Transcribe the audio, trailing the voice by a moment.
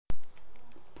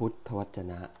พุทธวจ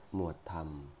นะหมวดธรรม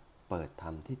เปิดธรร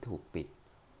มที่ถูกปิด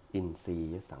อินทรี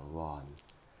ยสังวร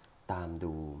ตาม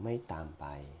ดูไม่ตามไป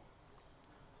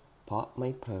เพราะไม่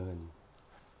เพลิน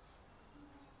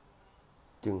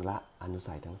จึงละอนุ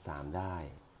สัยทั้งสามได้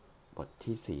บท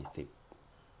ที่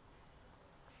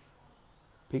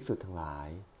40ภิกษุทั้งหลาย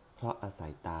เพราะอาศั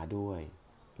ยตาด้วย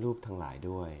รูปทั้งหลาย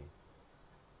ด้วย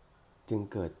จึง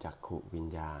เกิดจักขุวิญ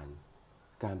ญาณ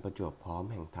การประจวบพร้อม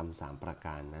แห่งธรรมสามประก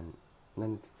ารนั้น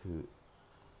นั่นคือ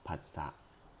ผัสสะ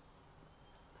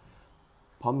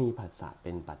เพราะมีผัสสะเ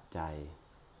ป็นปัจจัย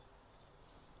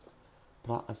เพ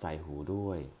ราะอาศัยหูด้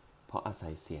วยเพราะอาศั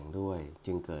ยเสียงด้วย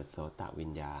จึงเกิดโสตวิ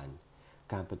ญญาณ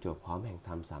การประจวบพร้อมแห่งธ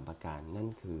รรมสามประการนั่น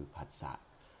คือผัสสะ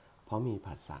เพราะมี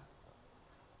ผัสสะ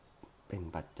เป็น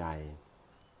ปัจจัย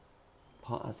เพ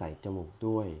ราะอาศัยจมูก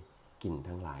ด้วยกลิ่น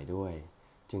ทั้งหลายด้วย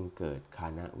จึงเกิดฆา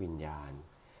นวิญญาณ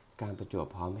การประจวบ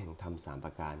พร้อมแห่งธรรมสามป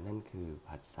ระการนั่นคือ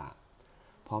ผัสสะ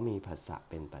เพราะมีผัสสะ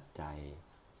เป็นปัจจัย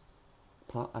เ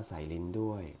พราะอาศัยลิ้น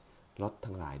ด้วยรส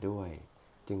ทั้งหลายด้วย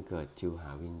จึงเกิดชิวห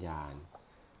าวิญญาณ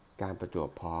การประจวบ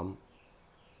พร้อม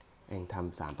แห่งธรรม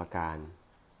สามประการ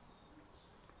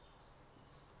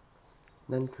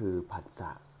นั่นคือผัสส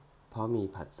ะเพราะมี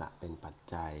ผัสสะเป็นปัจ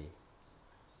จัย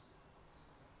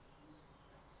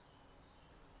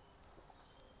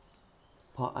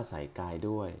เพราะอาศัยกาย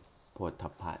ด้วยโผฏฐั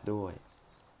พพะด้วย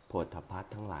โผฏฐัพพะ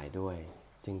ทั้งหลายด้วย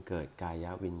จึงเกิดกาย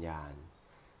วิญญาณ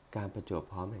การประจวบ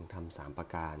พร้อมแห่งธรรมสามประ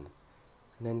การ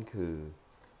นั่นคือ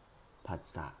ผัส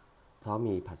สะเพราะ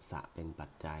มีผัสสะเป็นปั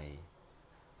จจัย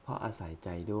เพราะอาศัยใจ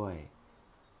ด้วย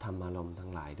ธรรมารมณ์ทั้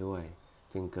งหลายด้วย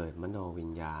จึงเกิดมโนวิ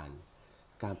ญญาณ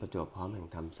การประจวบพร้อมแห่ง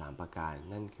ธรรมสามประการ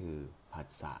นั่นคือผัส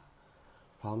สะ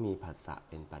เพราะมีผัสสะ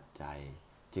เป็นปัจจัย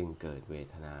จึงเกิดเว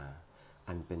ทนา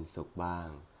อันเป็นสุขบ้าง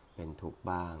เป็นทุกข์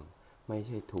บ้างไม่ใ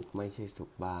ช่ทุกข์ไม่ใช่สุ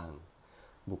ขบ้าง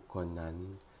บุคคลนั้น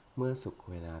เมื่อสุขเ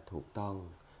วทนาถูกต้อง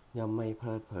ย่อมไม่เพ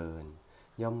ลิดเพลิน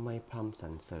ย่อมไม่พร่ำสร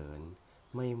รเสริญ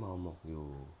ไม่เมาหมกอยู่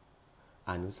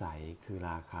อนุสัยคือร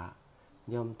าคะ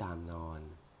ย่อมตามนอน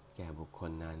แก่บุคค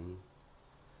ลนั้น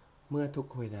เมื่อทุกข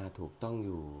เวทนาถูกต้องอ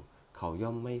ยู่เขาย่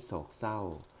อมไม่โศกเศร้า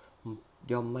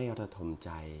ย่อมไม่ระทมใ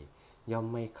จย่อม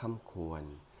ไม่ค่ำควร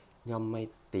ย่อมไม่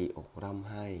ตีอกร่ำ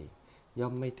ไห้ย่อ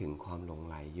มไม่ถึงความหลงไ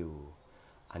หลอยู่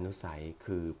อนุสัย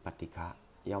คือปฏิฆะ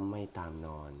ย่อมไม่ตามน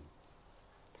อน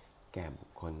แก่บุค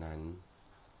คลนั้น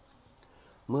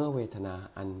เมื่อเวทนา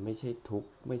อันไม่ใช่ทุกข์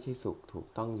ไม่ใช่สุขถูก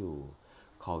ต้องอยู่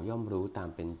เขาย่อมรู้ตาม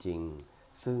เป็นจริง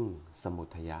ซึ่งสมุ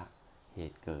ทัยะเห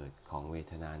ตุเกิดของเว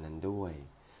ทนานั้นด้วย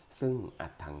ซึ่งอั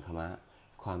ตถังคมะ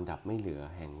ความดับไม่เหลือ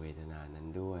แห่งเวทนานั้น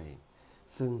ด้วย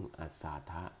ซึ่งอัสสา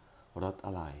ทะรสอ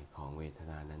ร่อยของเวท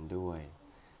นานั้นด้วย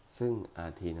ซึ่งอา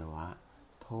ทีนวะ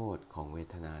โทษของเว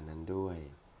ทนานั้นด้วย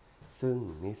ซึ่ง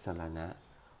นิสสรณะ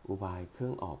อุบายเครื่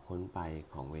องออกพ้นไป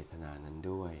ของเวทนานั้น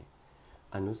ด้วย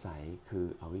อนุสัยคือ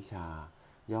อวิชชา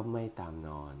ย่อมไม่ตามน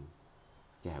อน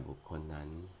แก่บุคคลนั้น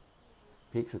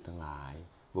ภิกษุทั้งหลาย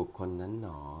บุคคลนั้นหน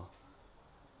อ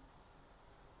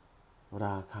ร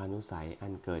าคานุสัยอั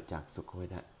นเกิดจากสุขเว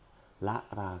ทนาละ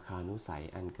ราคานุสัย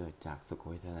อันเกิดจากสุข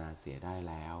เวทนาเสียได้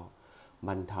แล้วบ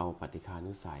รรเทาปฏิฆา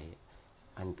นุสัย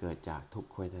อันเกิดจากทุก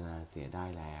ขเวทนาเสียได้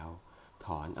แล้วถ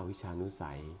อนอวิชชานุ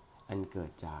สัยอันเกิ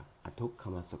ดจากอทุกข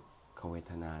มสุขเว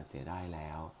ทนาเสียได้แล้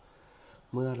ว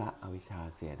เมื่อละอวิชชา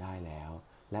เสียได้แล้ว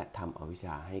และทำอวิชช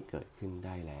าให้เกิดขึ้นไ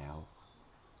ด้แล้ว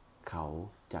เขา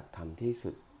จักทำที่สุ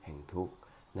ดแห่งทุกข์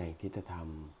ในทิฏฐธรรม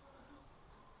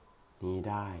นี้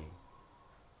ได้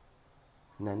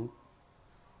นั้น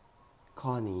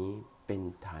ข้อนี้เป็น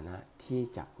ฐานะที่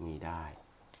จักมีได้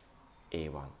เอ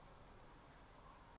วัง